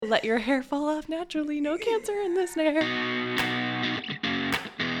Let your hair fall off naturally. No cancer in this hair.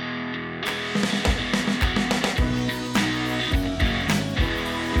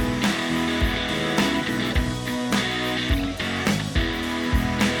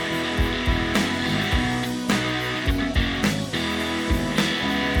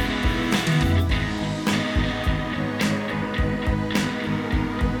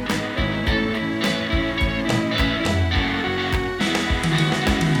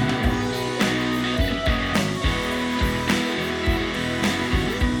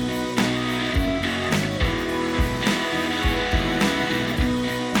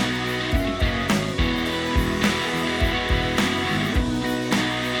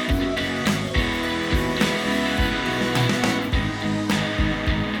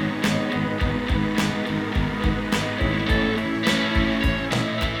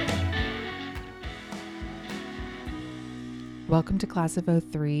 Welcome to Class of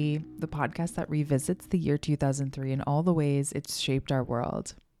 03, the podcast that revisits the year 2003 and all the ways it's shaped our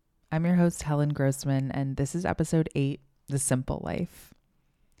world. I'm your host, Helen Grossman, and this is episode 8, The Simple Life.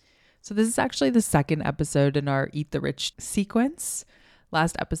 So this is actually the second episode in our Eat the Rich sequence.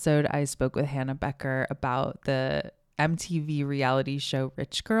 Last episode, I spoke with Hannah Becker about the MTV reality show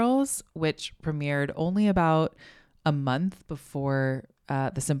Rich Girls, which premiered only about a month before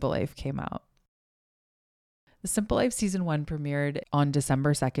The Simple Life came out. The Simple Life Season 1 premiered on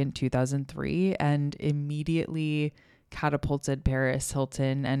December 2nd, 2003, and immediately catapulted Paris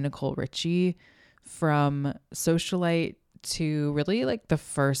Hilton and Nicole Richie from socialite to really like the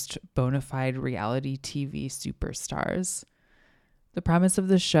first bona fide reality TV superstars. The premise of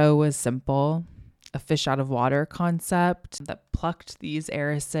the show was simple, a fish out of water concept that plucked these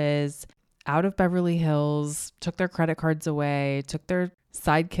heiresses out of Beverly Hills, took their credit cards away, took their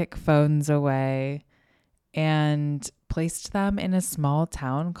sidekick phones away, and placed them in a small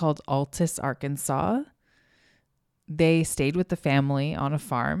town called Altus, Arkansas. They stayed with the family on a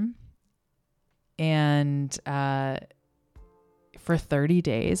farm and for 30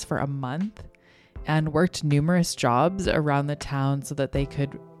 days, for a month, and worked numerous jobs around the town so that they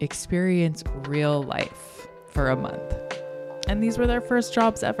could experience real life for a month. And these were their first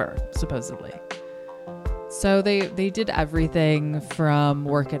jobs ever, supposedly. So they did everything from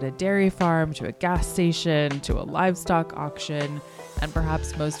work at a dairy farm to a gas station to a livestock auction, and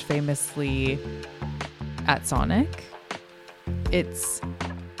perhaps most famously at Sonic. It's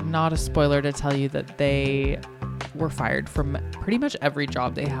not a spoiler to tell you that they were fired from pretty much every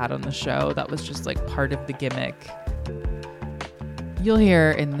job they had on the show. That was just like part of the gimmick. You'll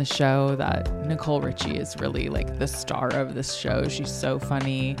hear in the show that Nicole Richie is really like the star of this show. She's so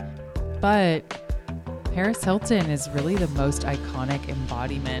funny, but Paris Hilton is really the most iconic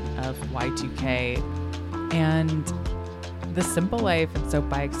embodiment of Y2K, and The Simple Life, and so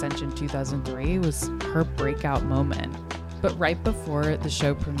by extension 2003, was her breakout moment. But right before the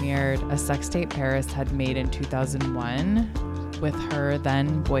show premiered, a sex tape Paris had made in 2001 with her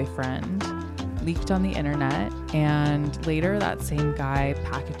then boyfriend leaked on the internet, and later that same guy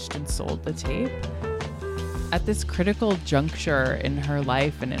packaged and sold the tape. At this critical juncture in her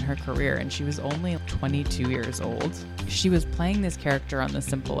life and in her career, and she was only 22 years old, she was playing this character on The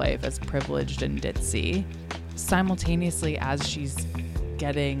Simple Life as privileged and ditzy, simultaneously as she's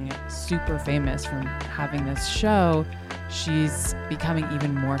getting super famous from having this show. She's becoming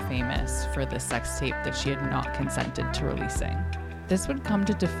even more famous for the sex tape that she had not consented to releasing. This would come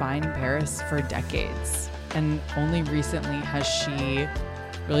to define Paris for decades, and only recently has she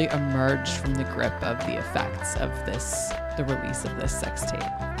really emerged from the grip of the effects of the release of this sex tape.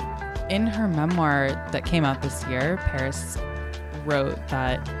 In her memoir that came out this year, Paris wrote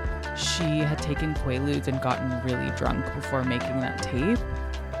that she had taken Quaaludes and gotten really drunk before making that tape.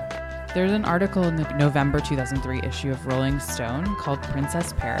 There's an article in the November 2003 issue of Rolling Stone called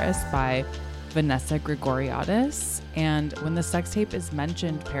Princess Paris by Vanessa Grigoriadis, and when the sex tape is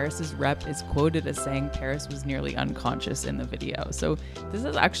mentioned, Paris's rep is quoted as saying Paris was nearly unconscious in the video. So this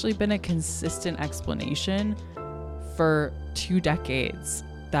has actually been a consistent explanation for 2 decades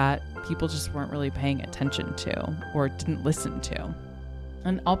that people just weren't really paying attention to or didn't listen to.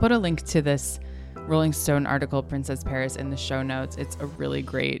 And I'll put a link to this Rolling Stone article, Princess Paris, in the show notes. It's a really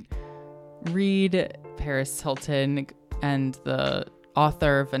great read. Paris Hilton and the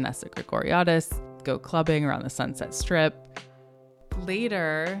author Vanessa Grigoriadis go clubbing around the Sunset Strip.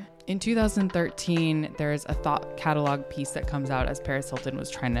 Later, in 2013, there's a thought catalog piece that comes out as Paris Hilton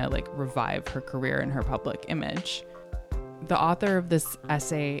was trying to revive her career and her public image. The author of this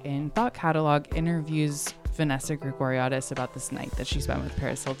essay in Thought Catalog interviews Vanessa Grigoriadis about this night that she spent with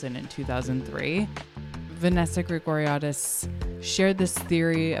Paris Hilton in 2003. Vanessa Grigoriadis shared this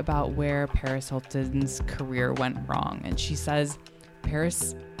theory about where Paris Hilton's career went wrong. And she says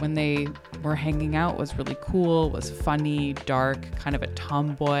Paris, when they were hanging out, was really cool, was funny, dark, kind of a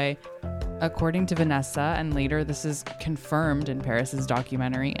tomboy. According to Vanessa, and later this is confirmed in Paris's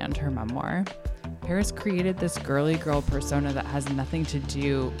documentary and her memoir, Paris created this girly girl persona that has nothing to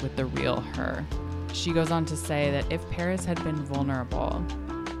do with the real her. She goes on to say that if Paris had been vulnerable,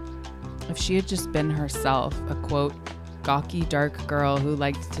 if she had just been herself, a quote, gawky dark girl who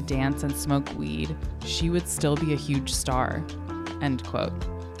liked to dance and smoke weed, she would still be a huge star, end quote.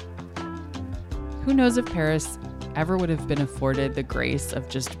 Who knows if Paris ever would have been afforded the grace of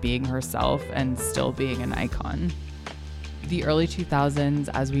just being herself and still being an icon. The early 2000s,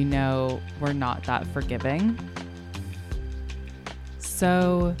 as we know, were not that forgiving.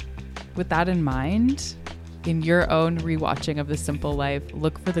 So, with that in mind, in your own rewatching of The Simple Life,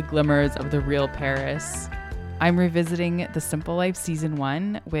 look for the glimmers of the real Paris. I'm revisiting The Simple Life Season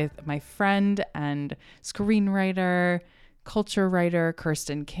 1 with my friend and screenwriter, culture writer,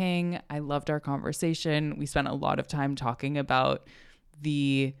 Kirsten King. I loved our conversation. We spent a lot of time talking about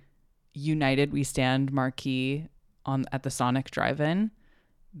the United We Stand marquee at the Sonic Drive-In.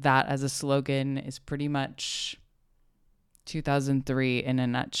 That as a slogan is pretty much 2003 in a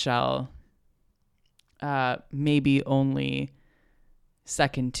nutshell. Maybe only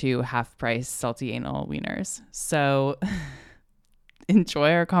second to half price salty anal wieners. So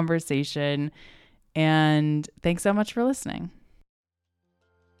enjoy our conversation, and thanks so much for listening.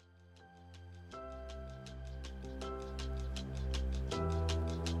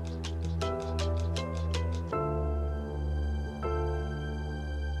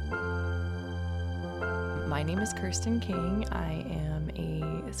 My name is Kirsten King. I am a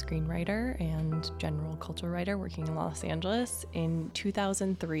screenwriter and general cultural writer working in Los Angeles. In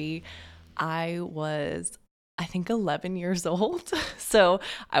 2003, I was, I think, 11 years old. So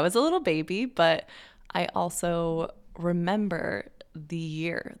I was a little baby, but I also remember the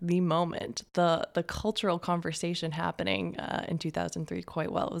year, the moment, the cultural conversation happening in 2003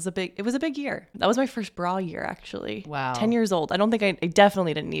 quite well. It was a big year. That was my first bra year, actually. Wow. 10 years old. I don't think I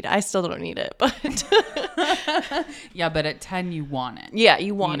definitely didn't need it. I still don't need it, but yeah, but at 10 you want it. yeah,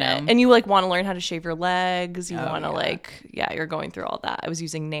 you want it. And you want to learn how to shave your legs. You want to you're going through all that. I was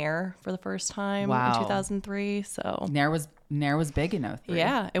using Nair for the first time in 2003. So Nair was big in 03.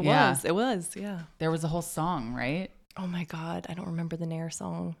 Yeah, it was. It was. Yeah. There was a whole song, right? Oh my God, I don't remember the Nair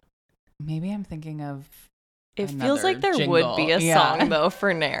song. Maybe I'm thinking of it feels like there would be a song though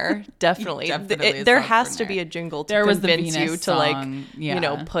for Nair. Definitely. There has to be a jingle to convince you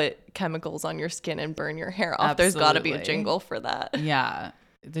to put chemicals on your skin and burn your hair off. Absolutely. There's got to be a jingle for that. Yeah.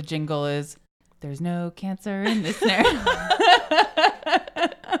 The jingle is, there's no cancer in this Nair.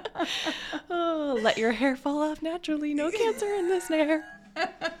 Oh, let your hair fall off naturally. No cancer in this Nair.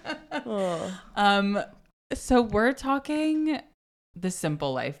 Oh. So we're talking The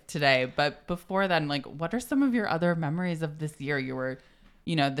Simple Life today, but before then, like, what are some of your other memories of this year? You were,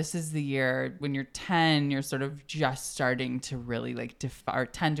 this is the year when you're 10, you're sort of just starting to really or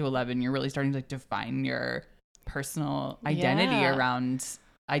 10 to 11, you're really starting to define your personal identity around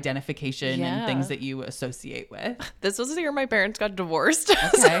identification and things that you associate with. This was the year my parents got divorced.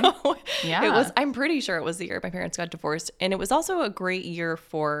 Okay. So I'm pretty sure it was the year my parents got divorced. And it was also a great year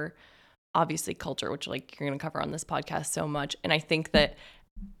for obviously culture, which you're going to cover on this podcast so much. And I think that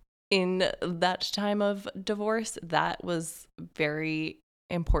in that time of divorce, that was very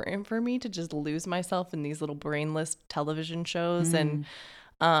important for me to just lose myself in these little brainless television shows. And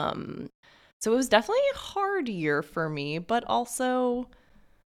so it was definitely a hard year for me, but also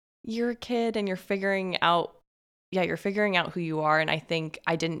you're a kid and you're figuring out who you are. And I think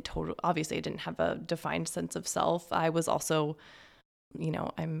obviously I didn't have a defined sense of self. I was also,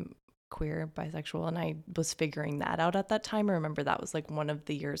 I'm queer, bisexual, and I was figuring that out at that time. I remember that was like one of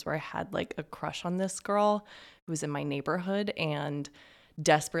the years where I had like a crush on this girl who was in my neighborhood and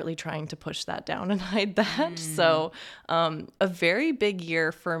desperately trying to push that down and hide that. So a very big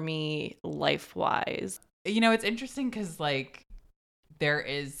year for me life-wise. It's interesting because like there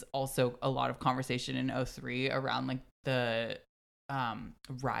is also a lot of conversation in 03 around like the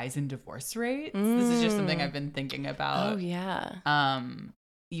rise in divorce rates. This is just something I've been thinking about. Oh yeah.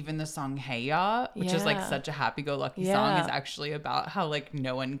 Even the song Hey Ya, which is like such a happy-go-lucky song, is actually about how like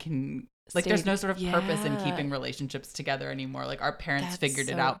no one can there's no sort of purpose in keeping relationships together anymore. Like our parents figured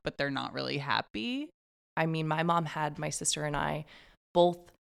it out, but they're not really happy. I mean, my mom had my sister and I both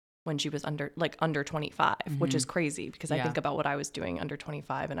when she was under 25, which is crazy because I think about what I was doing under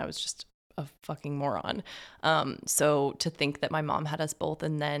 25 and I was just a fucking moron. So to think that my mom had us both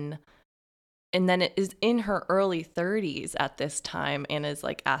and then and then it is in her early 30s at this time and is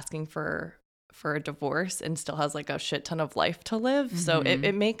like asking for a divorce and still has like a shit ton of life to live. Mm-hmm. So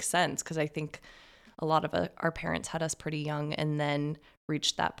it makes sense, because I think a lot of our parents had us pretty young and then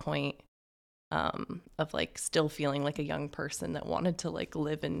reached that point of like still feeling like a young person that wanted to like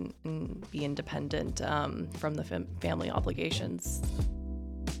live and be independent from the family obligations.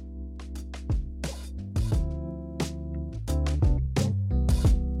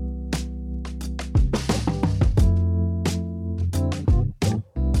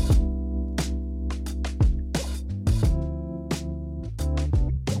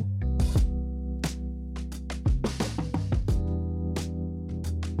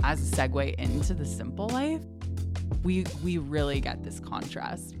 As a segue into The Simple Life, we really get this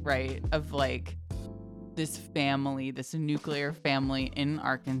contrast, right? Of like this family, this nuclear family in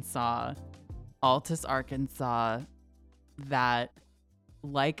Arkansas, Altus, Arkansas, that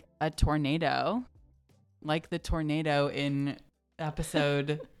like a tornado, like the tornado in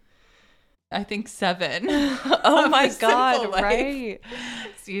episode, I think 7. Oh my God, right.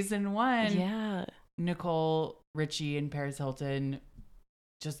 Season 1. Yeah. Nicole Richie and Paris Hilton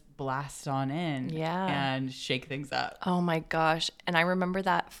just blast on in and shake things up. Oh my gosh. And I remember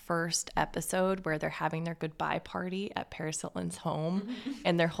that first episode where they're having their goodbye party at Paris Hilton's home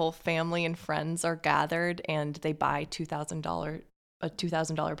and their whole family and friends are gathered and they buy a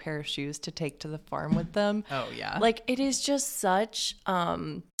 $2,000 pair of shoes to take to the farm with them. Oh yeah. Like, it is just such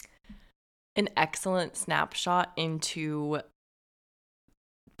an excellent snapshot into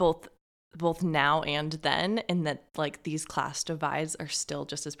both now and then, and that like these class divides are still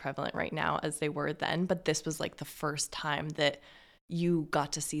just as prevalent right now as they were then. But this was like the first time that you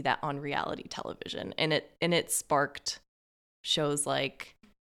got to see that on reality television, and it sparked shows like,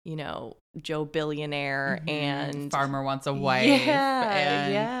 you know, Joe Billionaire and Farmer Wants a Wife,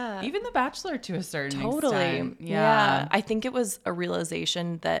 and even The Bachelor to a certain extent. Yeah. I think it was a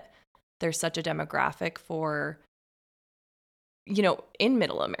realization that there's such a demographic for, you know, in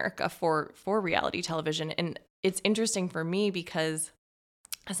middle America for reality television. And it's interesting for me because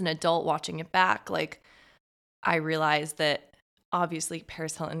as an adult watching it back, like, I realized that obviously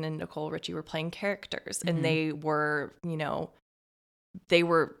Paris Hilton and Nicole Richie were playing characters, and they were, you know, they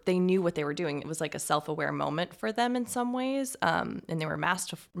knew what they were doing. It was like a self-aware moment for them in some ways. And they were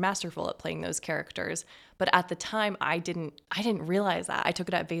masterful at playing those characters. But at the time I didn't realize that. I took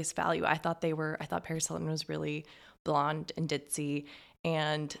it at face value. I thought Paris Hilton was really blonde and ditzy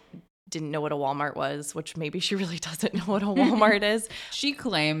and didn't know what a Walmart was, which maybe she really doesn't know what a Walmart is. She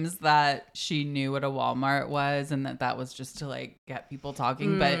claims that she knew what a Walmart was and that was just to like get people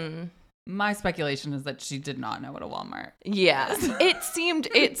talking. But my speculation is that she did not know what a Walmart is.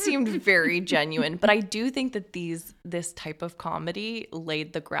 It seemed very genuine. But I do think that this type of comedy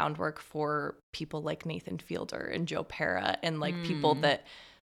laid the groundwork for people like Nathan Fielder and Joe Pera, and like people that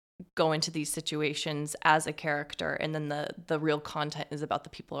go into these situations as a character, and then the real content is about the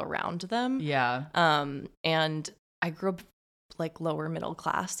people around them. Yeah. And I grew up like lower middle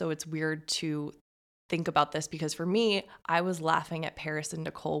class, so it's weird to think about this, because for me, I was laughing at Paris and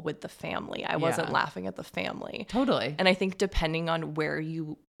Nicole with the family. I wasn't laughing at the family. Totally. And I think depending on where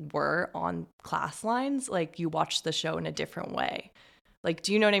you were on class lines, like, you watched the show in a different way. Like,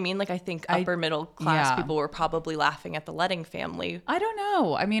 do you know what I mean? Like, I think upper middle class people were probably laughing at the Letting family. I don't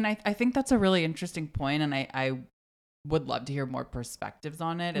know. I mean, I think that's a really interesting point, and I would love to hear more perspectives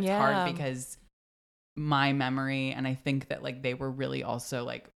on it. It's hard because my memory, and I think that like they were really also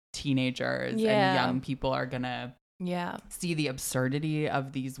like teenagers, and young people are gonna see the absurdity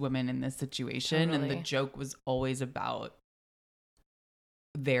of these women in this situation. Totally. And the joke was always about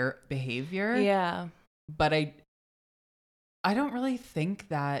their behavior. Yeah. But I don't really think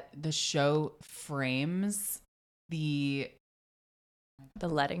that the show frames the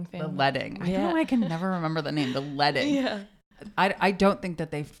Letting family. The Letting. I don't know, I can never remember the name. The Letting. Yeah. I don't think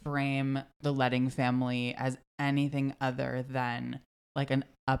that they frame the Letting family as anything other than like an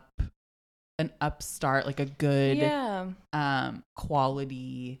upstart, like a good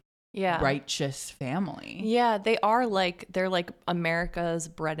quality righteous family. Yeah, they're like America's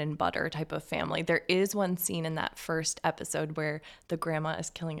bread and butter type of family. There is one scene in that first episode where the grandma is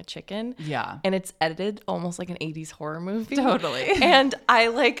killing a chicken. Yeah. And it's edited almost like an 80s horror movie. Totally. And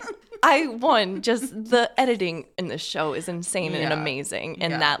just the editing in this show is insane and amazing.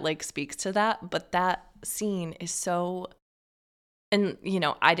 And that like speaks to that. But that scene is so, and you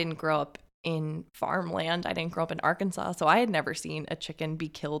know, I didn't grow up in farmland. I didn't grow up in Arkansas, so I had never seen a chicken be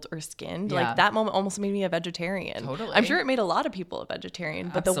killed or skinned. Yeah. Like that moment almost made me a vegetarian. Totally. I'm sure it made a lot of people a vegetarian,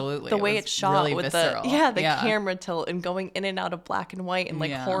 but Absolutely. the It way was it's shot really with visceral. the camera tilt and going in and out of black and white and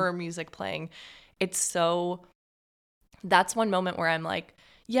like Yeah. horror music playing. It's so, that's one moment where I'm like,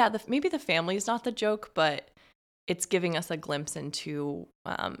 yeah, maybe the family's not the joke, but it's giving us a glimpse into,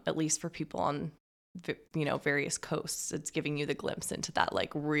 at least for people on, you know, various coasts, it's giving you the glimpse into that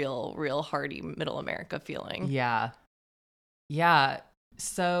like real hardy middle America feeling. Yeah. Yeah.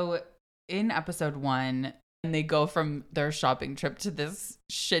 So in episode 1, they go from their shopping trip to this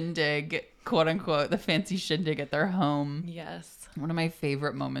shindig, quote unquote, the fancy shindig at their home. Yes. One of my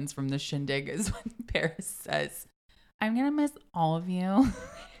favorite moments from the shindig is when Paris says, "I'm going to miss all of you."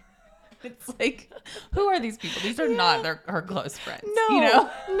 It's like, who are these people? These are not her close friends. No, you know?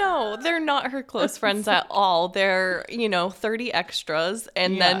 No, they're not her close friends at all. They're, you know, 30 extras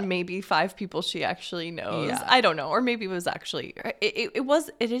and then maybe 5 people she actually knows. Yeah. I don't know. Or maybe it was actually,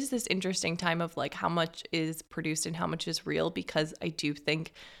 it is this interesting time of like how much is produced and how much is real, because I do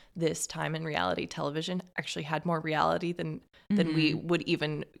think this time in reality television actually had more reality than we would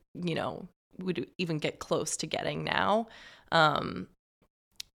even, you know, would even get close to getting now.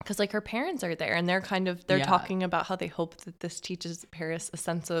 Because like her parents are there and they're talking about how they hope that this teaches Paris a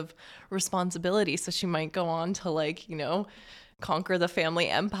sense of responsibility, so she might go on to like, you know, conquer the family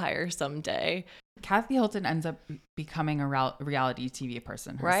empire someday. Kathy Hilton ends up becoming a reality TV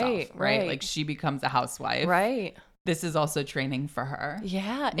person herself, right? Like she becomes a housewife. Right. This is also training for her.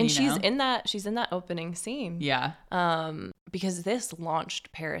 Yeah. And she's in that opening scene. Yeah. Because this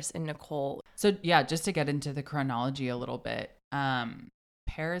launched Paris and Nicole. So yeah, just to get into the chronology a little bit,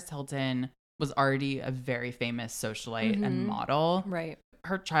 Paris Hilton was already a very famous socialite and model. Right.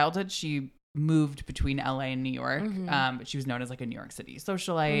 Her childhood, she moved between LA and New York, but she was known as like a New York City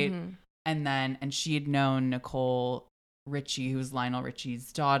socialite. And she had known Nicole Richie, who's Lionel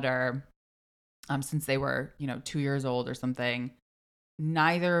Richie's daughter, since they were, 2 years old or something.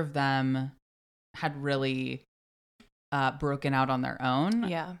 Neither of them had really broken out on their own.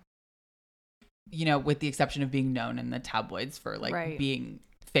 Yeah. With the exception of being known in the tabloids for being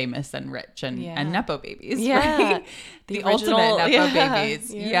famous and rich and Nepo babies. Yeah. Right? The ultimate Nepo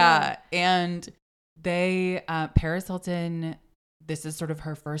babies. Yeah. And they, Paris Hilton, this is sort of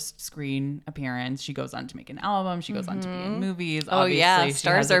her first screen appearance. She goes on to make an album. She goes on to be in movies. Oh, obviously, yeah.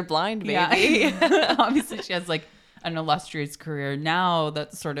 Stars are blind, baby. Yeah. Obviously, she has like an illustrious career now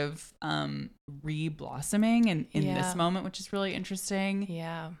that's sort of re-blossoming in this moment, which is really interesting.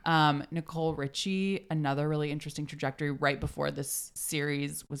 Yeah. Nicole Richie, another really interesting trajectory. Right before this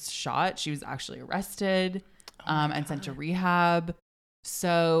series was shot, she was actually arrested and sent to rehab.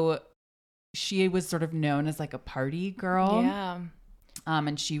 So she was sort of known as like a party girl. Yeah.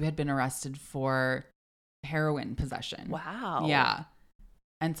 And she had been arrested for heroin possession. Wow. Yeah.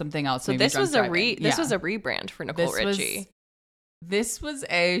 And something else. So this was was a rebrand for Nicole Richie. This was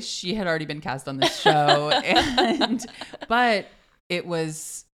she had already been cast on this show, but it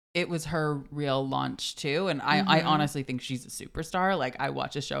was her real launch too. And I honestly think she's a superstar. Like I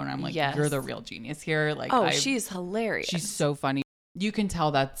watch a show and I'm like, you're the real genius here. Like, she's hilarious. She's so funny. You can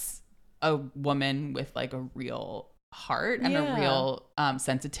tell that's a woman with like a real heart and a real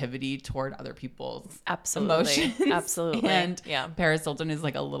sensitivity toward other people's emotions. Absolutely. And Paris Hilton is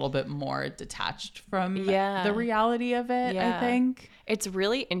like a little bit more detached from the reality of it, I think. It's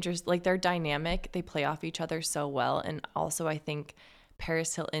really interesting. Like their dynamic, they play off each other so well. And also I think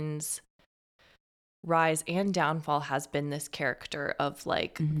Paris Hilton's rise and downfall has been this character of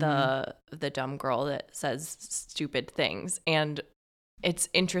like the dumb girl that says stupid things. And it's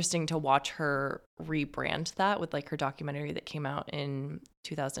interesting to watch her rebrand that with like her documentary that came out in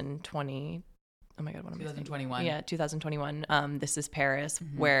 2020. Oh my God, what am I saying? 2021. Yeah, 2021. This is Paris,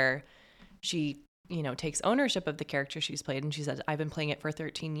 where she, takes ownership of the character she's played. And she says, I've been playing it for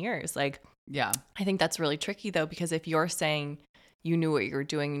 13 years. Like, yeah, I think that's really tricky though, because if you're saying you knew what you were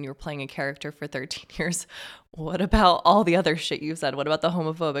doing and you were playing a character for 13 years, what about all the other shit you've said? What about the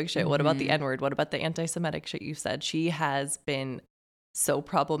homophobic shit? What about the N-word? What about the anti-Semitic shit you've said? She has been so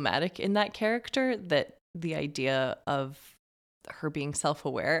problematic in that character that the idea of her being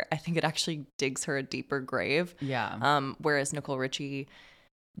self-aware, I think it actually digs her a deeper grave. Yeah. Whereas Nicole Richie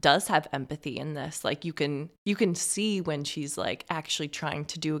does have empathy in this. Like you can see when she's like actually trying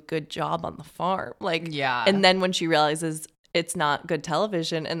to do a good job on the farm. Like, and then when she realizes it's not good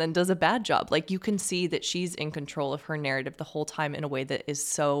television and then does a bad job, like you can see that she's in control of her narrative the whole time in a way that is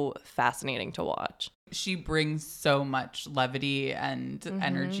so fascinating to watch. She brings so much levity and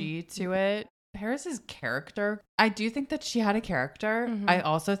energy to it. Paris's character, I do think that she had a character. I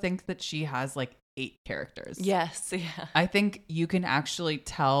also think that she has like 8 characters. Yes. Yeah. I think you can actually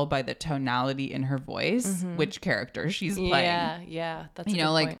tell by the tonality in her voice which character she's playing. Yeah. That's a You know,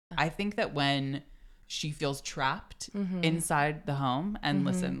 good like point. I think that when she feels trapped inside the home, and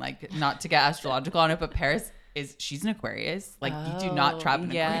listen, like not to get astrological on it, but she's an Aquarius. Like you do not trap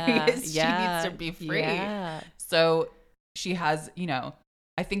an Aquarius. She needs to be free. Yeah. So she has, you know,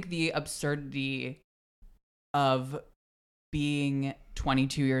 I think the absurdity of being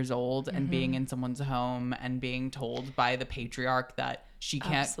 22 years old and being in someone's home and being told by the patriarch that she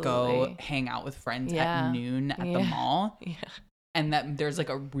can't go hang out with friends at noon at the mall. Yeah. And that there's like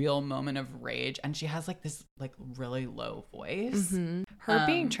a real moment of rage, and she has like this like really low voice. Her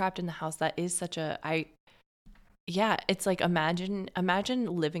being trapped in the house, that is such a it's like imagine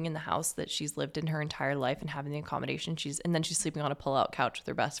living in the house that she's lived in her entire life and having the accommodation and then she's sleeping on a pull-out couch with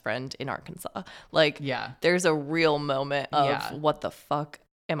her best friend in Arkansas. Like there's a real moment of what the fuck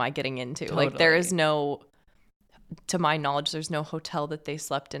am I getting into? Totally. Like there is no, to my knowledge, there's no hotel that they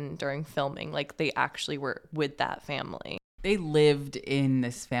slept in during filming. Like they actually were with that family. They lived in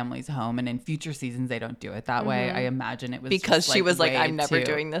this family's home, and in future seasons they don't do it that way. I imagine it was because just, she was like, I'm never too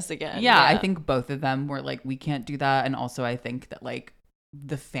doing this again. Yeah, I think both of them were like, we can't do that. And also I think that like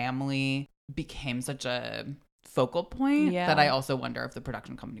the family became such a focal point that I also wonder if the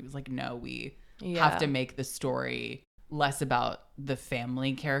production company was like, no, we have to make the story less about the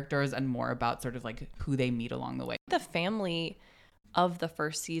family characters and more about sort of like who they meet along the way. The family of the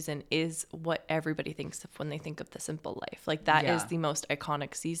first season is what everybody thinks of when they think of The Simple Life. Like that is the most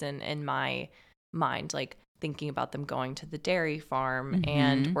iconic season in my mind. Like thinking about them going to the dairy farm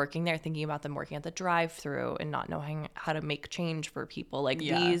and working there, thinking about them working at the drive-thru and not knowing how to make change for people. Like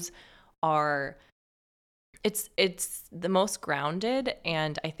these are, it's the most grounded,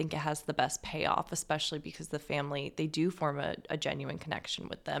 and I think it has the best payoff, especially because the family, they do form a genuine connection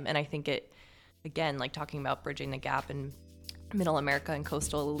with them. And I think it, again, like talking about bridging the gap and middle America and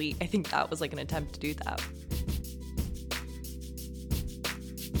coastal elite, I think that was like an attempt to do that.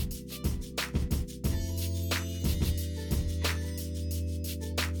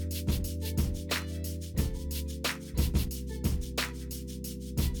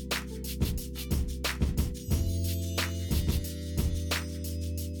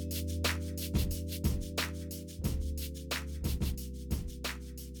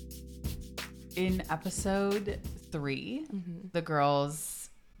 In episode 3, the girls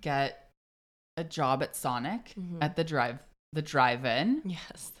get a job at Sonic at the drive-in.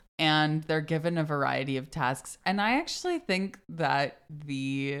 Yes. And they're given a variety of tasks. And I actually think that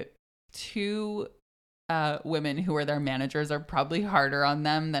the 2 women who are their managers are probably harder on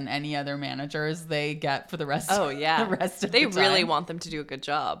them than any other managers they get for the rest the rest of they the time. really want them to do a good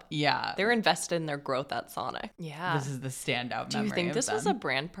job. Yeah. They're invested in their growth at Sonic. Yeah. This is the standout Do memory you think of this them. was a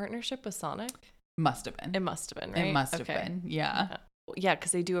brand partnership with Sonic? Must have been. It must have been, right? It must have been. Yeah. Yeah,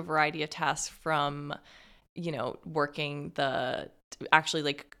 because they do a variety of tasks from, you know, working actually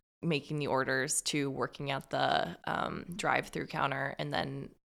like making the orders to working at the drive-through counter, and then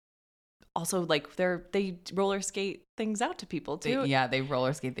also like they roller skate things out to people too. They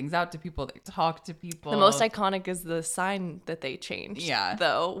roller skate things out to people. They talk to people. The most iconic is the sign that they changed. Yeah.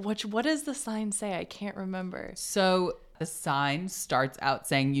 Though, what does the sign say? I can't remember. So the sign starts out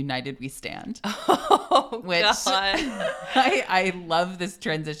saying "United We Stand," oh, which God. I love this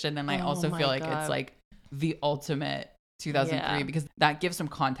transition, and I also feel like God. it's like the ultimate 2003 because that gives some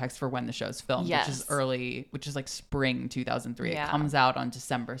context for when the show's filmed, which is like spring 2003. It comes out on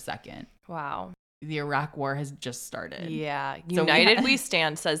December 2nd. Wow. The Iraq War has just started. Yeah. So United We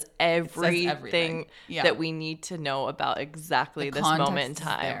Stand says everything that we need to know about exactly this moment in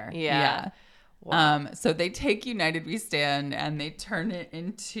time. Yeah. Wow. So they take United We Stand and they turn it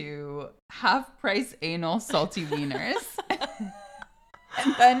into half-price anal salty wieners.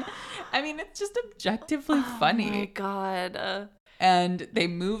 And then, I mean, it's just objectively funny. Oh my God. And they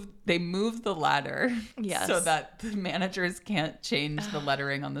move the ladder so that the managers can't change the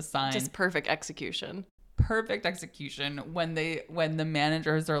lettering on the sign. Just perfect execution. Perfect execution. When the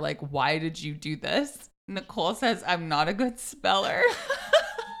managers are like, "Why did you do this?" Nicole says, "I'm not a good speller."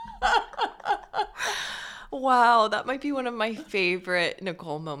 Wow, that might be one of my favorite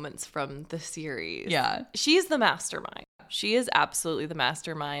Nicole moments from the series. Yeah. She's the mastermind. She is absolutely the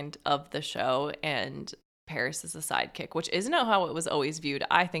mastermind of the show, and Paris is a sidekick, which isn't how it was always viewed,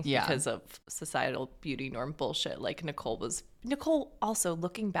 I think, because of societal beauty norm bullshit. Like Nicole also,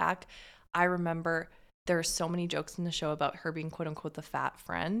 looking back, I remember there are so many jokes in the show about her being quote unquote the fat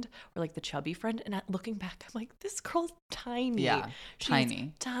friend or like the chubby friend. And looking back, I'm like, this girl's tiny. Yeah,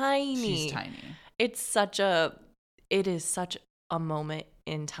 tiny. She's tiny. It is such a moment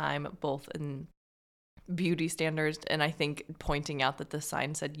in time, both in beauty standards and I think pointing out that the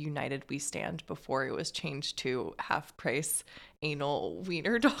sign said United We Stand before it was changed to half price anal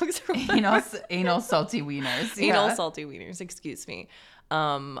wiener dogs. Anal salty wieners. Anal salty wieners, excuse me.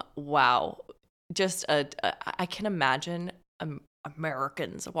 Wow. Just I can imagine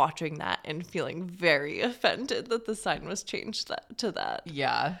Americans watching that and feeling very offended that the sign was changed to that.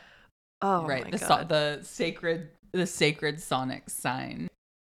 Yeah. Oh right. my God. The sacred Sonic sign.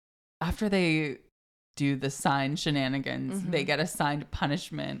 After they do the sign shenanigans, they get assigned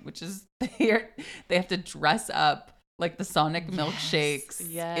punishment, which is they have to dress up like the Sonic milkshakes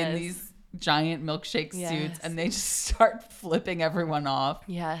in these giant milkshake suits, and they just start flipping everyone off.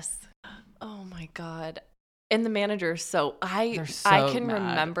 Yes. Oh my God. And the manager, I can mad.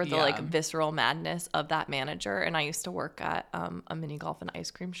 remember the like visceral madness of that manager. And I used to work at a mini golf and ice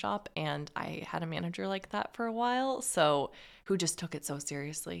cream shop, and I had a manager like that for a while. So who just took it so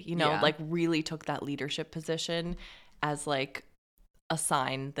seriously, like really took that leadership position as like a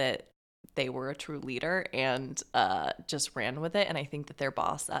sign that they were a true leader and just ran with it. And I think that their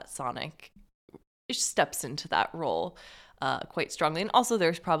boss at Sonic steps into that role quite strongly. And also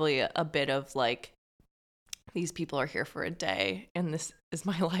there's probably a bit of like, these people are here for a day and this is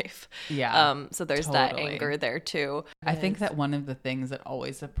my life. Yeah. So there's that anger there too. I think that one of the things that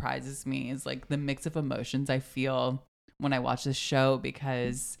always surprises me is like the mix of emotions I feel when I watch this show,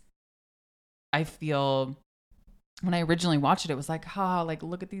 because I feel when I originally watched it was like, like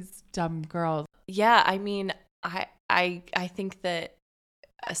look at these dumb girls. Yeah. I mean, I think that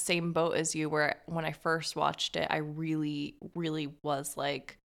same boat as you, where when I first watched it, I really, really was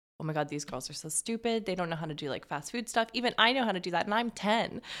like, oh my God, these girls are so stupid. They don't know how to do like fast food stuff. Even I know how to do that, and I'm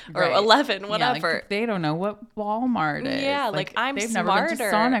 10 or 11, whatever. Yeah, like, they don't know what Walmart is. Yeah, like I'm they've smarter. Never been to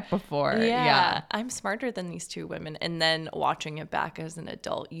Sonic before. Yeah, I'm smarter than these two women. And then watching it back as an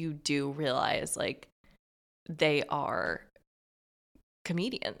adult, you do realize like they are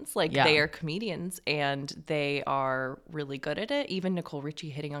comedians. Like they are comedians and they are really good at it. Even Nicole Richie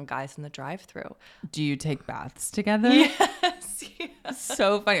hitting on guys in the drive-thru. Do you take baths together? Yes. Yeah.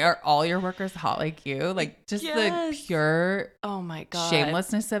 So funny. Are all your workers hot like you? Like just the pure oh my God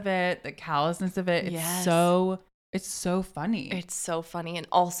shamelessness of it, the callousness of it. It's so funny. It's so funny. And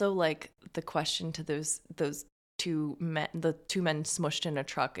also like the question to those two men smushed in a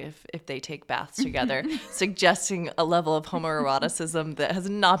truck if they take baths together, suggesting a level of homoeroticism that has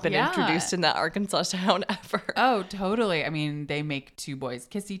not been introduced in that Arkansas town ever. Oh, totally. I mean, they make two boys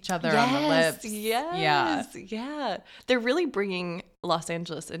kiss each other on the lips. Yeah. They're really bringing Los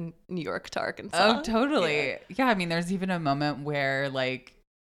Angeles and New York to Arkansas. Oh, totally. Yeah, I mean, there's even a moment where like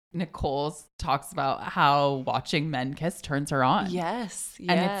Nicole talks about how watching men kiss turns her on. Yes.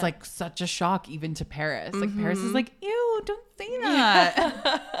 Yeah. And it's like such a shock even to Paris. Like Paris is like, ew, don't say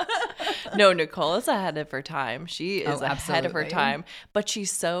that. No, Nicole is ahead of her time. She is ahead of her time. But she's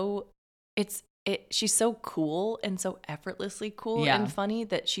so she's so cool and so effortlessly cool and funny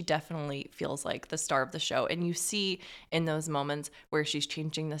that she definitely feels like the star of the show. And you see in those moments where she's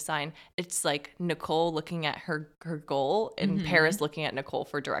changing the sign, it's like Nicole looking at her goal and Paris looking at Nicole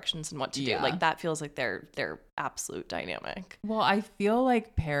for directions and what to do. Like that feels like their absolute dynamic. Well, I feel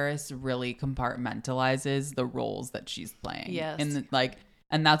like Paris really compartmentalizes the roles that she's playing. Yes.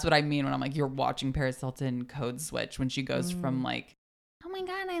 And that's what I mean when I'm like, you're watching Paris Hilton code switch when she goes from like, oh my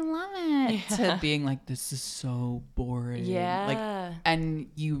God, I love it, to being like, this is so boring. Yeah. Like, and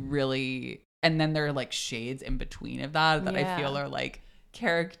you really, and then there are like shades in between of that I feel are like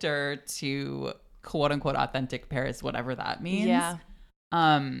character to quote unquote authentic Paris, whatever that means. Yeah.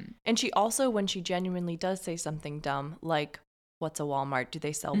 And she also, when she genuinely does say something dumb, like, what's a Walmart? Do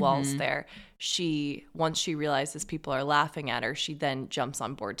they sell walls there? Once she realizes people are laughing at her, she then jumps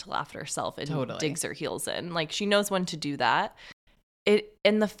on board to laugh at herself and digs her heels in. Like she knows when to do that.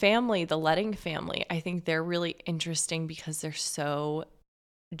 In the family, the Letting family, I think they're really interesting because they're so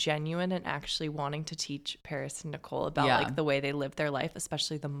genuine and actually wanting to teach Paris and Nicole about like the way they live their life.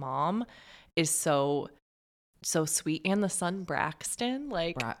 Especially the mom is so sweet, and the son Braxton,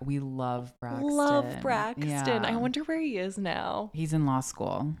 like we love Braxton. Yeah. I wonder where he is now. He's in law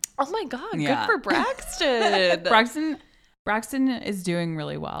school. Oh my God, good for Braxton. Braxton is doing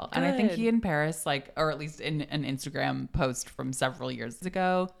really well. Good. And I think he and Paris, like, or at least in an Instagram post from several years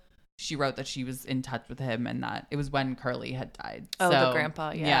ago, she wrote that she was in touch with him and that it was when Curly had died. Oh, the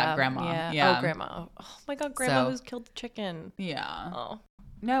grandpa. Yeah, grandma. Yeah. Oh, grandma. Oh my God, grandma who's killed the chicken. Yeah. Oh.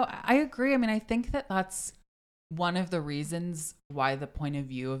 No, I agree. I mean, I think that that's one of the reasons why the point of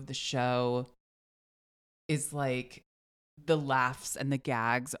view of the show is like the laughs and the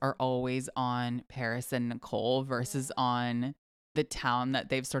gags are always on Paris and Nicole versus on the town that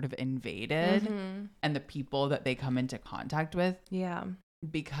they've sort of invaded and the people that they come into contact with. Yeah.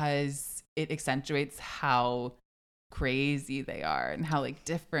 Because it accentuates how crazy they are and how like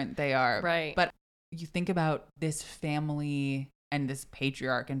different they are. Right. But you think about this family and this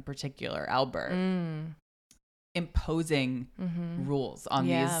patriarch in particular, Albert, imposing rules on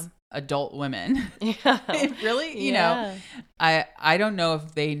these adult women. Yeah. It really, you know, I don't know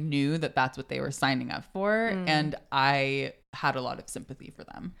if they knew that that's what they were signing up for. And I had a lot of sympathy for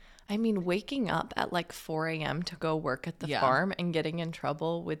them. I mean, waking up at like 4 a.m. to go work at the farm and getting in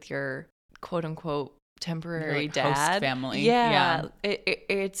trouble with your quote unquote temporary like dad host family. Yeah.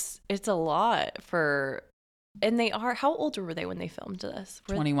 It's a lot for, and they are, how old were they when they filmed this?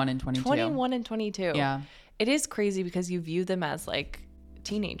 21 and 22. 21 and 22. Yeah. It is crazy because you view them as like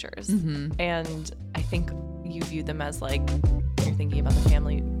teenagers. And I think you view them as like, you're thinking about the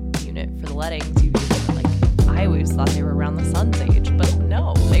family unit for the Lettings, you view them like, I always thought they were around the son's age, but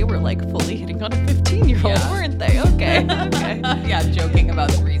no, they were like fully hitting on a 15-year-old, weren't they? Okay. Yeah, joking about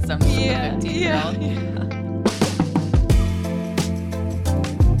threesomes with a 15-year-old.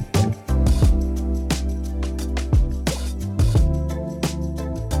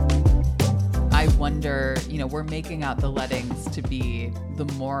 I wonder, you know, we're making out the Lettings to be the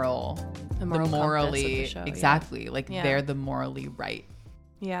morally, show, exactly, like they're the morally right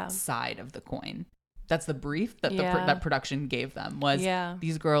yeah. side of the coin. That's the brief that that production gave them was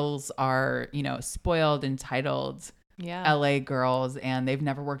these girls are, you know, spoiled, entitled LA girls, and they've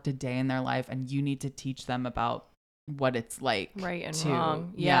never worked a day in their life, and you need to teach them about what it's like right and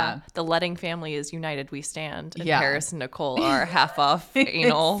wrong. The Letting family is united we stand, and Paris and Nicole are half off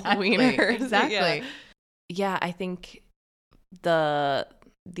anal wieners. Exactly. Yeah, I think the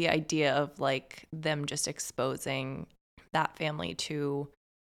idea of like them just exposing that family to,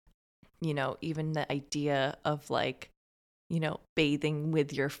 you know, even the idea of like, you know, bathing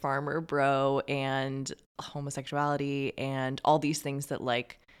with your farmer bro and homosexuality and all these things that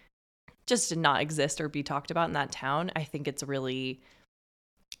like just did not exist or be talked about in that town. I think it's really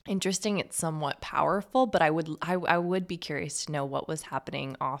interesting. It's somewhat powerful, but I would be curious to know what was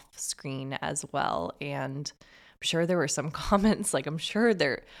happening off screen as well. And I'm sure there were some comments, like I'm sure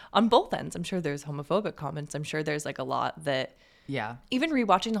there on both ends. I'm sure there's homophobic comments. I'm sure there's like a lot that even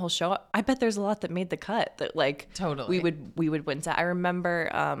rewatching the whole show, I bet there's a lot that made the cut that like totally we would wince at. I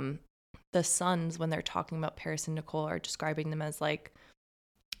remember the sons, when they're talking about Paris and Nicole, are describing them as like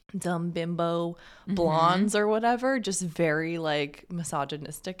dumb bimbo blondes or whatever, just very like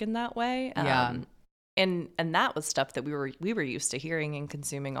misogynistic in that way. And that was stuff that we were used to hearing and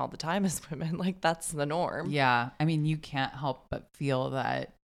consuming all the time as women. Like that's the norm. Yeah. I mean, you can't help but feel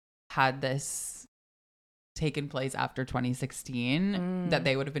that had this taken place after 2016, that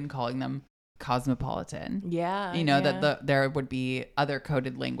they would have been calling them cosmopolitan. Yeah. You know, that there would be other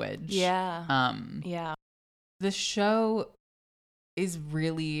coded language. Yeah. The show is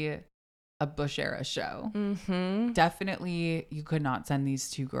really a Bush era show. Definitely you could not send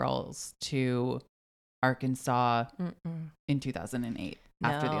these two girls to Arkansas in 2008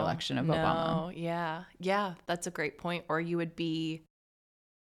 after the election of Obama. Yeah, that's a great point. Or you would be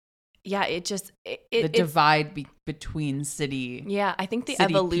the divide between city. Yeah, I think the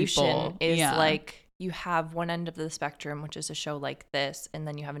evolution is like you have one end of the spectrum, which is a show like this, and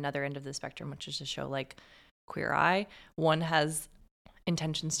then you have another end of the spectrum, which is a show like Queer Eye. One has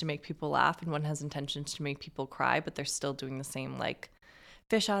intentions to make people laugh and one has intentions to make people cry, but they're still doing the same like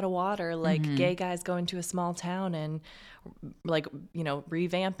fish out of water, like gay guys going to a small town and like, you know,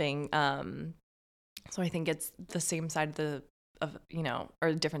 revamping. So I think it's the same side of you know, or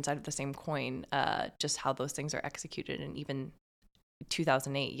a different side of the same coin, just how those things are executed. And even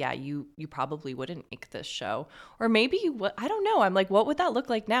 2008, you probably wouldn't make this show, or maybe you would. I don't know. I'm like, what would that look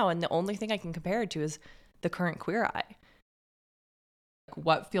like now? And the only thing I can compare it to is the current Queer Eye.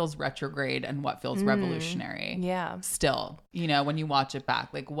 What feels retrograde and what feels revolutionary. Yeah. Still, you know, when you watch it back,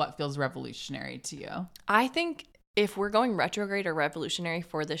 like what feels revolutionary to you? I think if we're going retrograde or revolutionary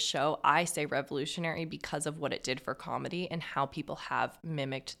for this show, I say revolutionary because of what it did for comedy and how people have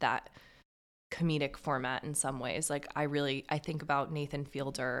mimicked that comedic format in some ways. Like I think about Nathan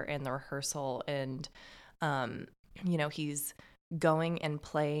Fielder and The Rehearsal, and you know, he's going and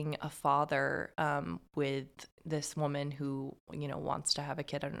playing a father with this woman who, you know, wants to have a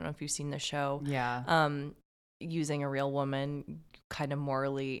kid. I don't know if you've seen the show. Yeah. Using a real woman, kind of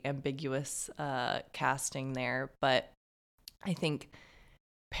morally ambiguous casting there. But I think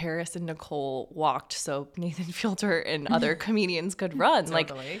Paris and Nicole walked so Nathan Fielder and other comedians could run.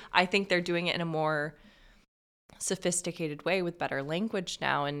 Totally. Like, I think they're doing it in a more sophisticated way with better language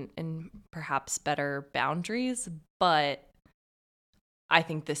now and perhaps better boundaries. But I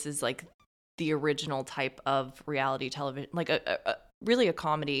think this is like the original type of reality television, like really a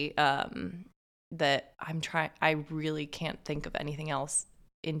comedy that I really can't think of anything else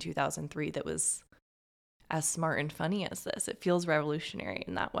in 2003 that was as smart and funny as this. It feels revolutionary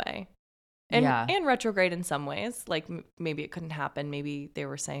in that way. And retrograde in some ways. Like maybe it couldn't happen. Maybe they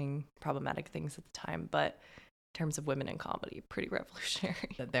were saying problematic things at the time, but in terms of women in comedy, pretty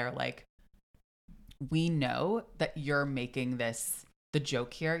revolutionary. That they're like, we know that you're making this, the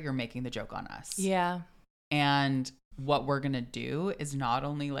joke here, you're making the joke on us. Yeah. And what we're going to do is not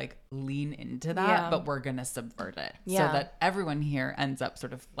only like lean into that, but we're going to subvert it so that everyone here ends up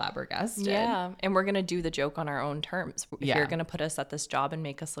sort of flabbergasted. Yeah. And we're going to do the joke on our own terms. If you're going to put us at this job and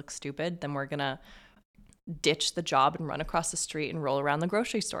make us look stupid, then we're going to ditch the job and run across the street and roll around the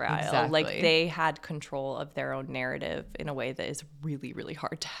grocery store aisle. Exactly. Like they had control of their own narrative in a way that is really, really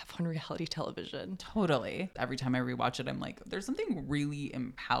hard to have on reality television. Totally. Every time I rewatch it, I'm like, there's something really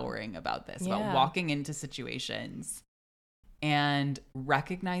empowering about this, about walking into situations and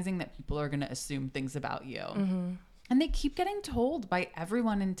recognizing that people are going to assume things about you. Mm-hmm. And they keep getting told by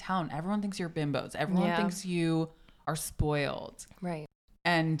everyone in town. Everyone thinks you're bimbos. Everyone thinks you are spoiled. Right.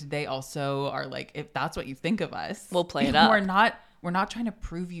 And they also are like, if that's what you think of us, we'll play it up. We're not trying to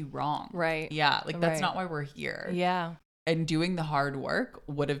prove you wrong. Right. Yeah. Like that's not why we're here. Yeah. And doing the hard work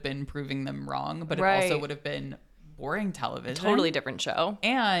would have been proving them wrong, but it also would have been boring television. Totally different show.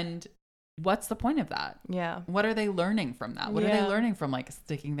 And what's the point of that? Yeah. What are they learning from that? What are they learning from like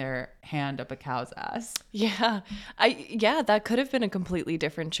sticking their hand up a cow's ass? Yeah. That could have been a completely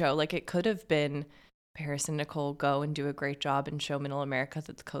different show. Like it could have been Paris and Nicole go and do a great job and show middle America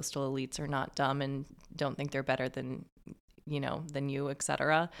that the coastal elites are not dumb and don't think they're better than you,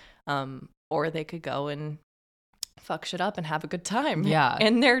 etc. Or they could go and fuck shit up and have a good time. Yeah.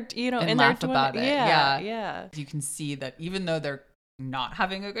 And they're, and laugh they're about it. Yeah. You can see that even though they're not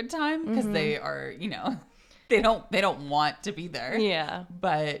having a good time because they are, they don't want to be there. Yeah.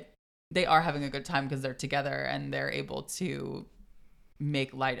 But they are having a good time because they're together and they're able to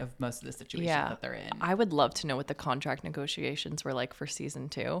make light of most of the situations that they're in. I would love to know what the contract negotiations were like for season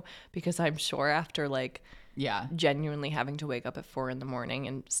 2, because I'm sure after genuinely having to wake up at 4 a.m.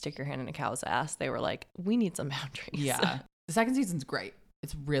 and stick your hand in a cow's ass, they were like, we need some boundaries. Yeah. The second season's great.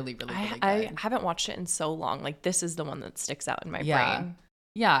 It's really, really, really good. I haven't watched it in so long. Like this is the one that sticks out in my brain.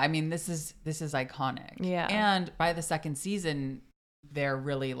 Yeah. I mean, this is iconic. Yeah. And by the second season, they're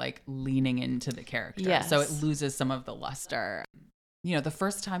really like leaning into the character. Yes. So it loses some of the luster. The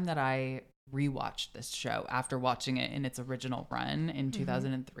first time that I rewatched this show after watching it in its original run in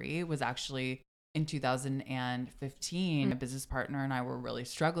 2003 was actually in 2015. A business partner and I were really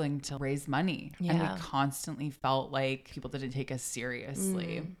struggling to raise money. And we constantly felt like people didn't take us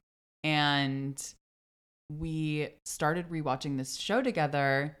seriously. And we started rewatching this show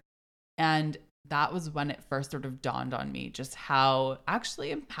together. And that was when it first sort of dawned on me just how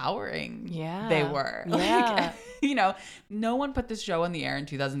actually empowering they were. Yeah. Like, no one put this show on the air in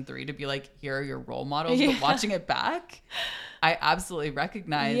 2003 to be like, here are your role models. But watching it back, I absolutely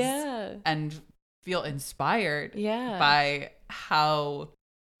recognize and feel inspired by how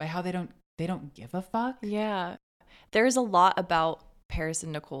they don't give a fuck. Yeah. There's a lot about Paris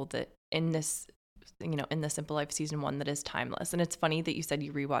and Nicole that in this in the Simple Life season 1 that is timeless. And it's funny that you said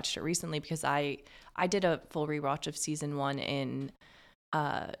you rewatched it recently, because I did a full rewatch of season 1 in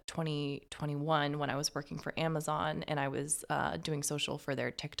 2021 when I was working for Amazon, and I was doing social for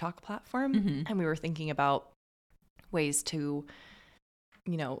their TikTok platform. And we were thinking about ways to,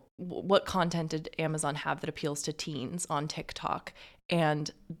 what content did Amazon have that appeals to teens on TikTok?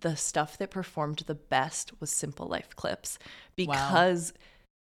 And the stuff that performed the best was Simple Life clips, because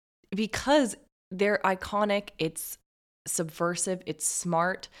they're iconic. It's subversive. It's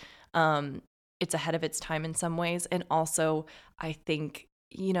smart. It's ahead of its time in some ways. And also, I think,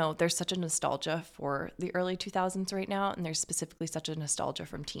 there's such a nostalgia for the early 2000s right now. And there's specifically such a nostalgia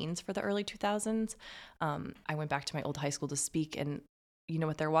from teens for the early 2000s. I went back to my old high school to speak, and you know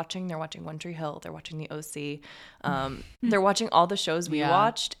what they're watching? They're watching One Tree Hill. They're watching The OC. They're watching all the shows we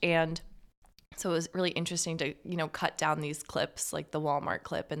watched. And so it was really interesting to, cut down these clips, like the Walmart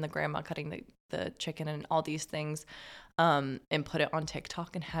clip and the grandma cutting the chicken and all these things, and put it on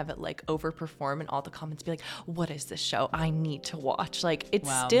TikTok and have it like overperform, and all the comments be like, what is this show? I need to watch. Like it's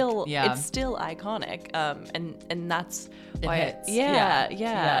still iconic. And that's why it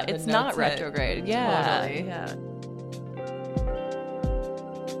hits. It's not retrograde. Totally.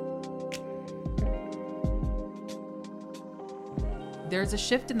 there's a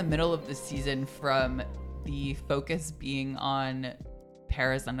shift in the middle of the season from the focus being on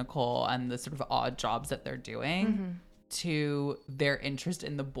Paris and Nicole and the sort of odd jobs that they're doing to their interest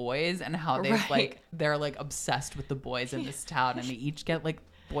in the boys and how they've they're like obsessed with the boys in this town, and they each get like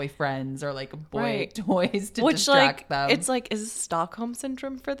boyfriends or like boy toys to distract them. It's like, is this Stockholm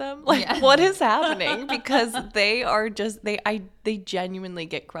syndrome for them? Like, what is happening? Because they are just they genuinely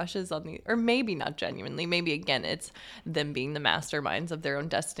get crushes on these, or maybe not genuinely, maybe again it's them being the masterminds of their own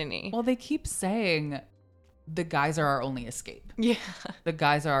destiny. Well, they keep saying the guys are our only escape. Yeah. The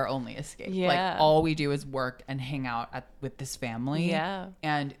guys are our only escape. Yeah. Like, all we do is work and hang out with this family. Yeah.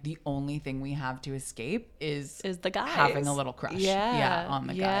 And the only thing we have to escape is the guys. Having a little crush. Yeah. On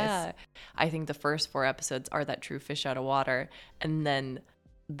the guys. I think the first 4 episodes are that true fish out of water. And then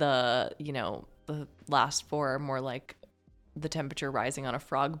the last 4 are more like the temperature rising on a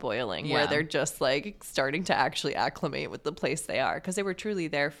frog boiling, where they're just like starting to actually acclimate with the place they are, because they were truly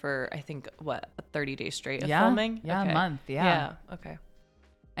there for, I think, a 30 days straight of filming. A month. Okay.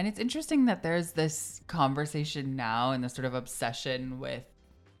 And it's interesting that there's this conversation now and this sort of obsession with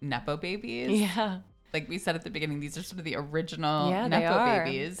Nepo babies. Like we said at the beginning, these are sort of the original Nepo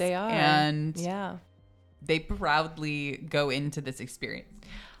babies. They are. And they proudly go into this experience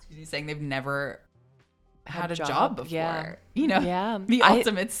saying they've never had a job before. The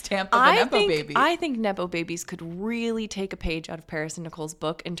ultimate stamp of a Nepo baby. I think Nepo babies could really take a page out of Paris and Nicole's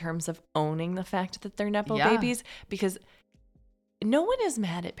book in terms of owning the fact that they're Nepo babies, because no one is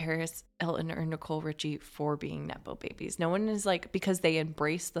mad at Paris Hilton or Nicole Richie for being Nepo babies. No one is like, because they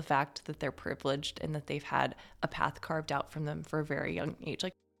embrace the fact that they're privileged and that they've had a path carved out from them for a very young age.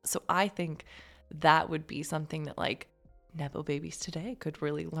 Like, so I think that would be something that like Nepo babies today could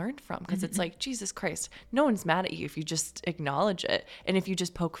really learn from, because it's like, Jesus Christ, no one's mad at you if you just acknowledge it, and if you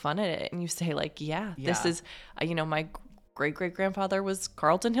just poke fun at it and you say like, this is my great-great-grandfather was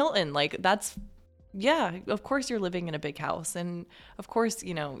Carlton Hilton, like that's of course you're living in a big house, and of course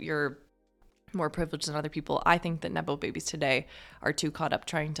you're more privileged than other people. I think that Nepo babies today are too caught up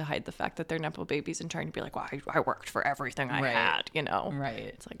trying to hide the fact that they're Nepo babies and trying to be like, well, I worked for everything I had,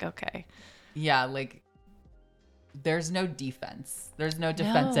 it's like, okay, like there's no defense. There's no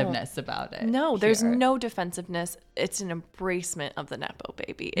defensiveness about it. No, there's no defensiveness. It's an embracement of the Nepo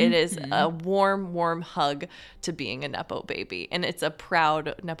baby. It is a warm, warm hug to being a Nepo baby. And it's a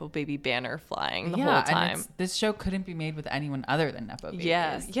proud Nepo baby banner flying the whole time. And this show couldn't be made with anyone other than Nepo babies.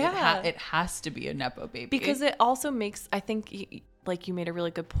 It has to be a Nepo baby. Because it also makes, I think, like you made a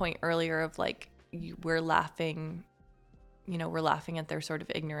really good point earlier of like, we're laughing at their sort of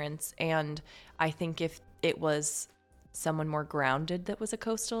ignorance. And I think if it was someone more grounded that was a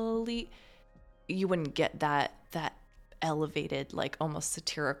coastal elite, you wouldn't get that elevated, like almost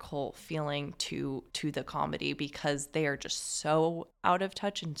satirical feeling to the comedy, because they are just so out of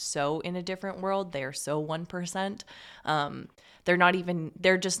touch and so in a different world. They are so 1%.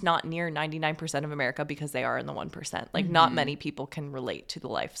 They're just not near 99% of America, because they are in the 1%. Like not many people can relate to the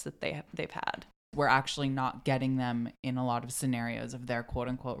lives that they've had. We're actually not getting them in a lot of scenarios of their quote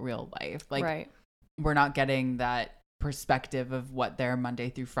unquote real life. Like we're not getting that perspective of what their Monday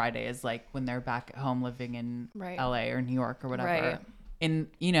through Friday is like when they're back at home living in LA or New York or whatever. And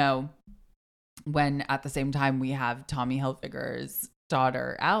when at the same time we have Tommy Hilfiger's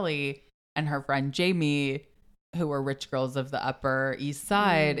daughter Allie and her friend Jamie, who were rich girls of the Upper East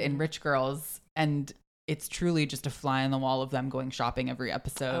Side in Rich Girls, and it's truly just a fly on the wall of them going shopping every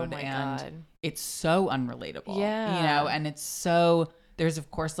episode. God. It's so unrelatable. And it's so, there's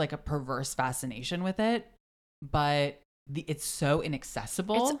of course like a perverse fascination with it, but it's so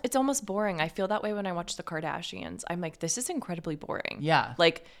inaccessible. It's almost boring. I feel that way when I watch the Kardashians. I'm like, this is incredibly boring. Yeah.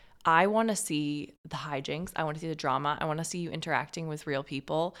 Like I want to see the hijinks. I want to see the drama. I want to see you interacting with real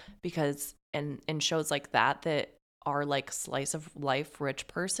people, because in shows like that are like slice of life rich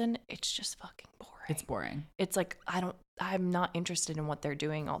person, it's just fucking boring. It's boring. It's like, I'm not interested in what they're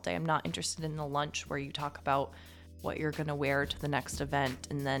doing all day. I'm not interested in the lunch where you talk about what you're going to wear to the next event,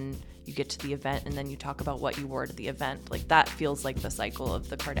 and then you get to the event and then you talk about what you wore to the event. Like that feels like the cycle of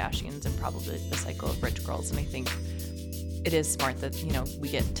the Kardashians and probably the cycle of rich girls. And I think it is smart that, we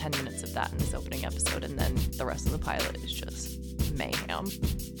get 10 minutes of that in this opening episode, and then the rest of the pilot is just mayhem.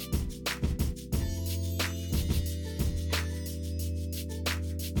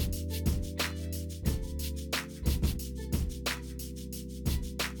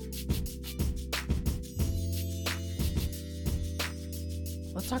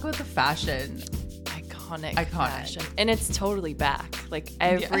 Let's talk about the fashion. Iconic fashion. And it's totally back. Like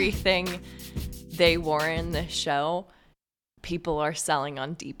everything they wore in this show, people are selling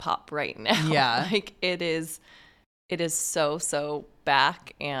on Depop right now. Yeah. Like it is so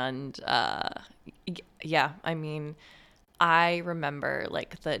back and yeah, I mean, I remember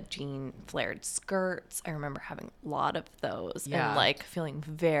like the jean flared skirts. I remember having a lot of those and like feeling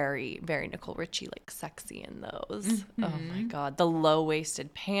very, very Nicole Richie, like sexy in those. Oh my God. The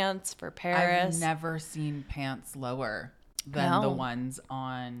low-waisted pants for Paris. I've never seen pants lower than the ones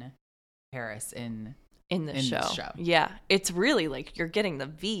on Paris in the show. Yeah. It's really like you're getting the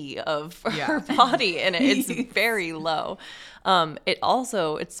V of her body and it's very low.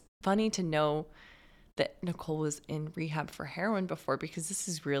 It's funny to know that Nicole was in rehab for heroin before, because this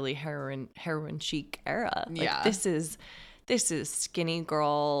is really heroin chic era. Like, this is skinny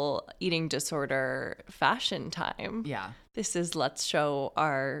girl eating disorder fashion time. Yeah. This is let's show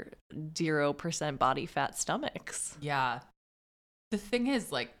our 0% body fat stomachs. Yeah. The thing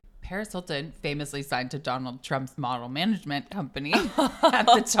is, like, Paris Hilton famously signed to Donald Trump's model management company at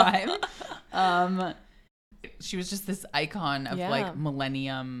the time. She was just this icon of like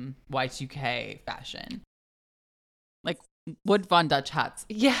millennium Y2K fashion. Like, would Von Dutch hats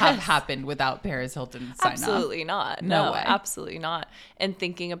have happened without Paris Hilton's sign Absolutely not. No, way. Absolutely not. And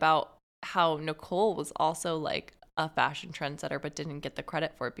thinking about how Nicole was also like a fashion trendsetter, but didn't get the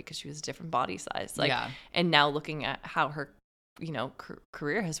credit for it because she was a different body size. Like, and now looking at how her, you know,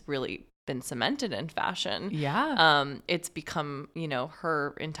 career has really been cemented in fashion. Yeah. It's become, you know,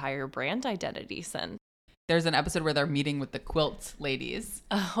 her entire brand identity since. There's an episode where they're meeting with the quilt ladies.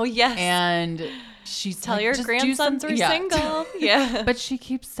 Oh, yes. And she's Tell like, your grandsons are single. Yeah. But she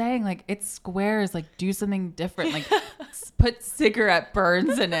keeps saying, like, it's squares. Like, do something different. Like, put cigarette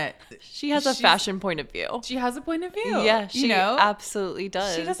burns in it. She has a fashion point of view. She has a point of view. Yeah, she absolutely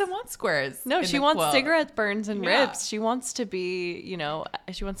does. She doesn't want squares. No, she wants cigarette burns and ribs. She wants to be, you know,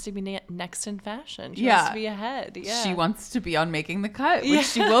 she wants to be next in fashion. She wants to be ahead. Yeah. She wants to be on Making the Cut, which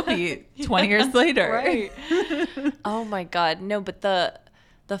she will be 20 years later. Right. Oh my God. No, but the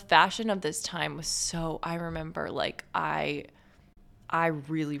fashion of this time was so, I remember like I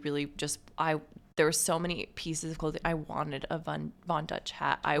really, really just, there were so many pieces of clothing. I wanted a Von Dutch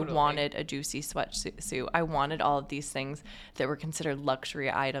hat. I wanted a juicy sweatsuit. I wanted all of these things that were considered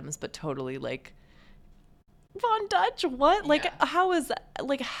luxury items, but totally like, Von Dutch, what? Like, how is that?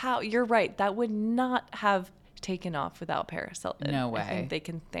 Like, how? You're right. That would not have taken off without Paris Hilton. No way. I think they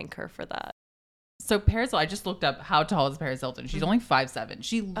can thank her for that. So Paris, I just looked up how tall is Paris Hilton. She's only 5'7".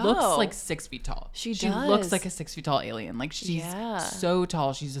 She looks like 6 feet tall. She looks like a 6 feet tall alien. Like, she's so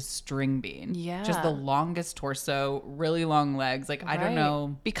tall. She's a string bean. Yeah. Just the longest torso, really long legs. Like, I don't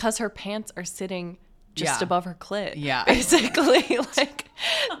know. Because her pants are sitting just above her clit. Yeah. Basically, like,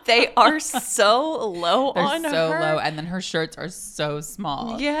 they are so low on her. They're so low. And then her shirts are so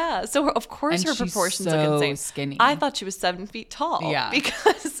small. Yeah. So, of course, her proportions look insane. Skinny. I thought she was 7 feet tall. Yeah.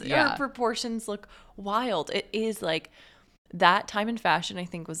 Because her proportions look wild. It is like that time in fashion, I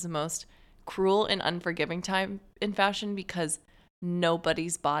think, was the most cruel and unforgiving time in fashion, because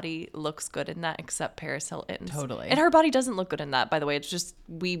nobody's body looks good in that except Paris Hilton's. Totally. And her body doesn't look good in that, by the way. It's just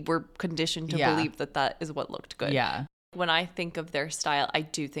we were conditioned to believe that is what looked good. Yeah. When I think of their style, I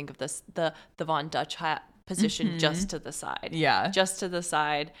do think of this the Von Dutch hat position just to the side. Yeah. Just to the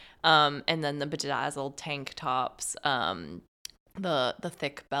side. And then the bedazzled tank tops, the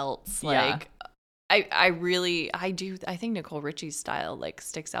thick belts. Like, I think Nicole Richie's style like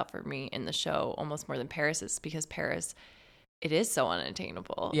sticks out for me in the show almost more than Paris's, because Paris, it is so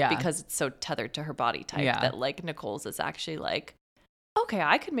unattainable because it's so tethered to her body type that like Nicole's is actually like, okay,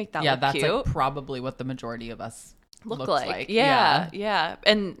 I could make that look that's cute. Like probably what the majority of us look like. Yeah.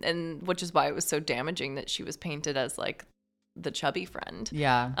 And which is why it was so damaging that she was painted as like the chubby friend.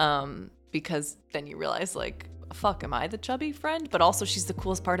 Yeah. Because then you realize like, fuck, am I the chubby friend? But also she's the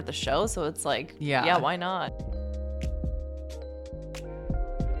coolest part of the show, so it's like, yeah, why not?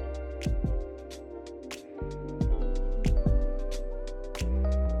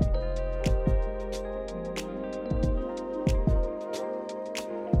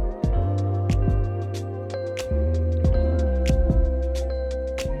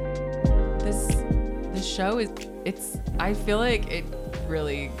 Show I feel like it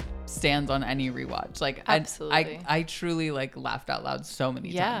really stands on any rewatch. Like, absolutely. I truly like laughed out loud so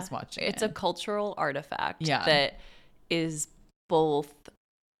many times watching it's a cultural artifact that is both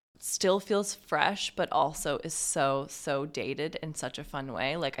still feels fresh but also is so dated in such a fun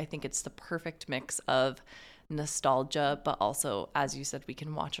way. Like, I think it's the perfect mix of nostalgia, but also, as you said, we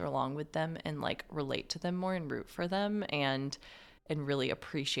can watch along with them and like relate to them more and root for them and really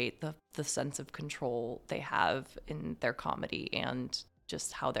appreciate the sense of control they have in their comedy and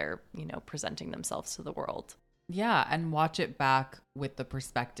just how they're, you know, presenting themselves to the world. Yeah, and watch it back with the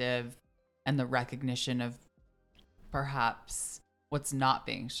perspective and the recognition of perhaps what's not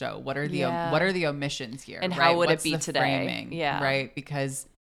being shown? What are the Yeah. what are the omissions here? And right? how would What's it be the today? Framing, Yeah. right? Because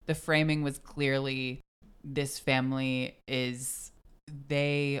the framing was clearly this family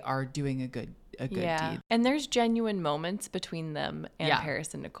they are doing a good deed. And there's genuine moments between them and Yeah.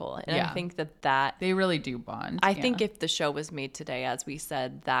 Paris and Nicole. And Yeah. I think that They really do bond. I Yeah. think if the show was made today, as we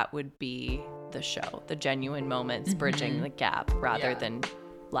said, that would be the show, the genuine moments bridging the gap rather Yeah. than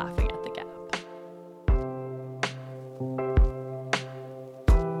laughing at the gap.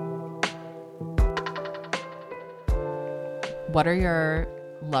 What are your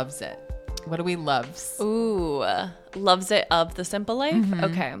loves it? What do we loves? Ooh, loves it of The Simple Life.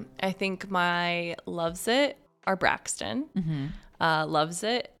 Okay, I think my loves it are Braxton. Loves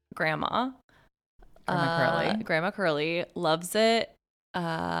it Grandma. Grandma Curly loves it.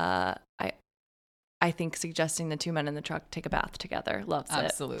 I think suggesting the two men in the truck take a bath together. Loves it.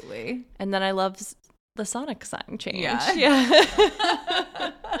 Absolutely. And then I loves the Sonic song change. Yeah.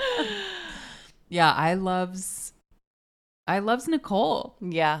 Yeah, I loves Nicole.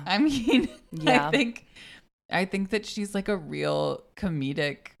 Yeah. I mean, Yeah. I think that she's like a real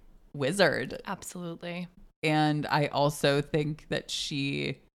comedic wizard. Absolutely. And I also think that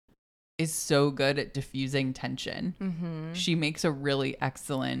she is so good at diffusing tension. Mm-hmm. She makes a really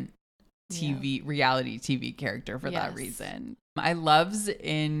excellent reality TV character for that Yes. reason. I loves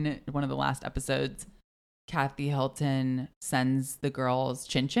in one of the last episodes, Kathy Hilton sends the girls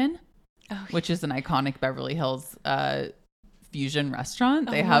Chin Chin, which is an iconic Beverly Hills fusion restaurant.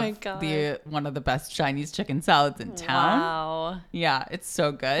 They have one of the best Chinese chicken salads in town. Wow. Yeah, it's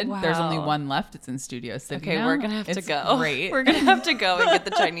so good. There's only Wow. one left. It's in Studio City. Okay, now. we're gonna have to It's go. Great. We're gonna have to go and get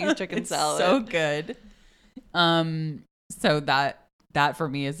the Chinese chicken It's salad. so good. So that for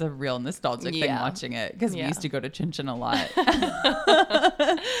me is a real nostalgic thing watching it because we used to go to Chin Chin a lot.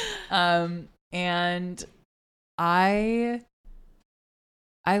 And I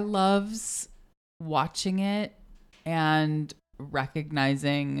loves watching it and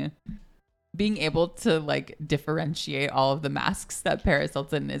recognizing being able to like differentiate all of the masks that Paris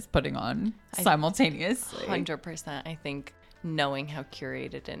Hilton is putting on simultaneously. 100%. I think knowing how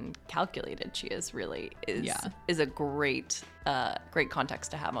curated and calculated she is really is a great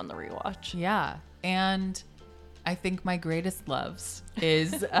context to have on the rewatch. Yeah. And I think my greatest loves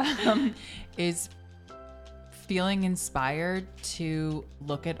is is feeling inspired to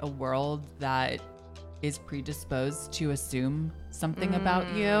look at a world that is predisposed to assume something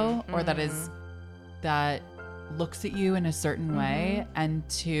about you, or that looks at you in a certain way, and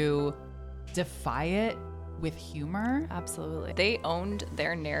to defy it with humor. Absolutely. They owned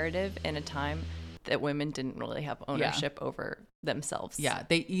their narrative in a time that women didn't really have ownership over themselves. Yeah,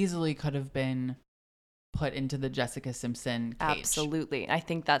 they easily could have been put into the Jessica Simpson cage. Absolutely. I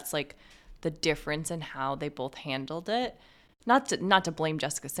think that's like the difference in how they both handled it. Not to blame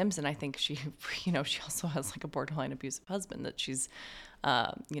Jessica Simpson. I think she also has like a borderline abusive husband that she's,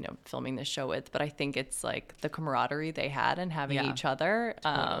 filming this show with. But I think it's like the camaraderie they had and having each other.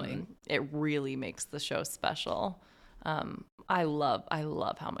 Totally. It really makes the show special. I love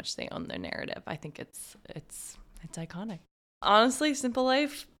how much they own their narrative. I think it's iconic. Honestly, Simple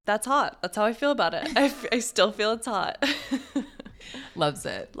Life, that's hot. That's how I feel about it. I still feel it's hot. Loves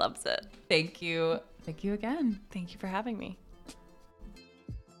it. Loves it. Thank you. Thank you again. Thank you for having me.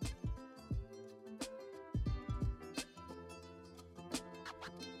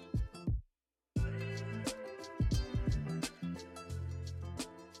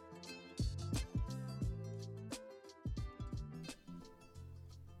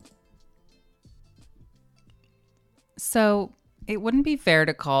 So it wouldn't be fair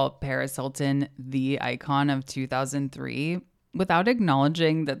to call Paris Hilton the icon of 2003 without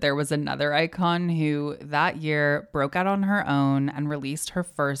acknowledging that there was another icon who that year broke out on her own and released her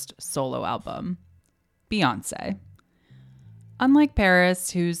first solo album, Beyonce. Unlike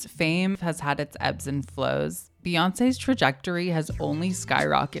Paris, whose fame has had its ebbs and flows, Beyonce's trajectory has only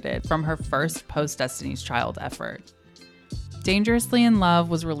skyrocketed from her first post-Destiny's Child effort. Dangerously in Love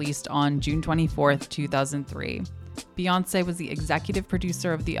was released on June 24th, 2003. Beyonce was the executive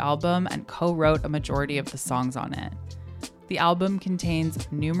producer of the album and co-wrote a majority of the songs on it. The album contains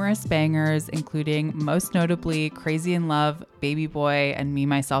numerous bangers, including most notably Crazy in Love, Baby Boy, and Me,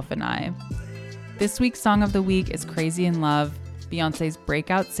 Myself, and I. This week's Song of the Week is Crazy in Love, Beyonce's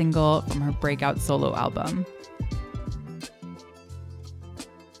breakout single from her breakout solo album.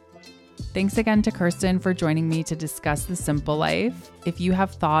 Thanks again to Kirsten for joining me to discuss The Simple Life. If you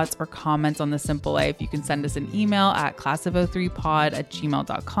have thoughts or comments on The Simple Life, you can send us an email at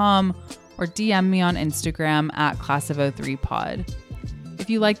classof03pod@gmail.com or DM me on Instagram at classof03pod. If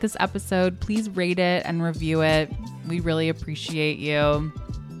you like this episode, please rate it and review it. We really appreciate you.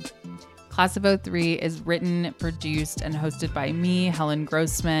 Class of 03 is written, produced, and hosted by me, Helen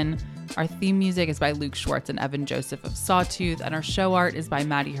Grossman. Our theme music is by Luke Schwartz and Evan Joseph of Sawtooth, and our show art is by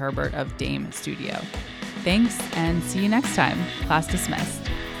Maddie Herbert of Dame Studio. Thanks, and see you next time. Class dismissed.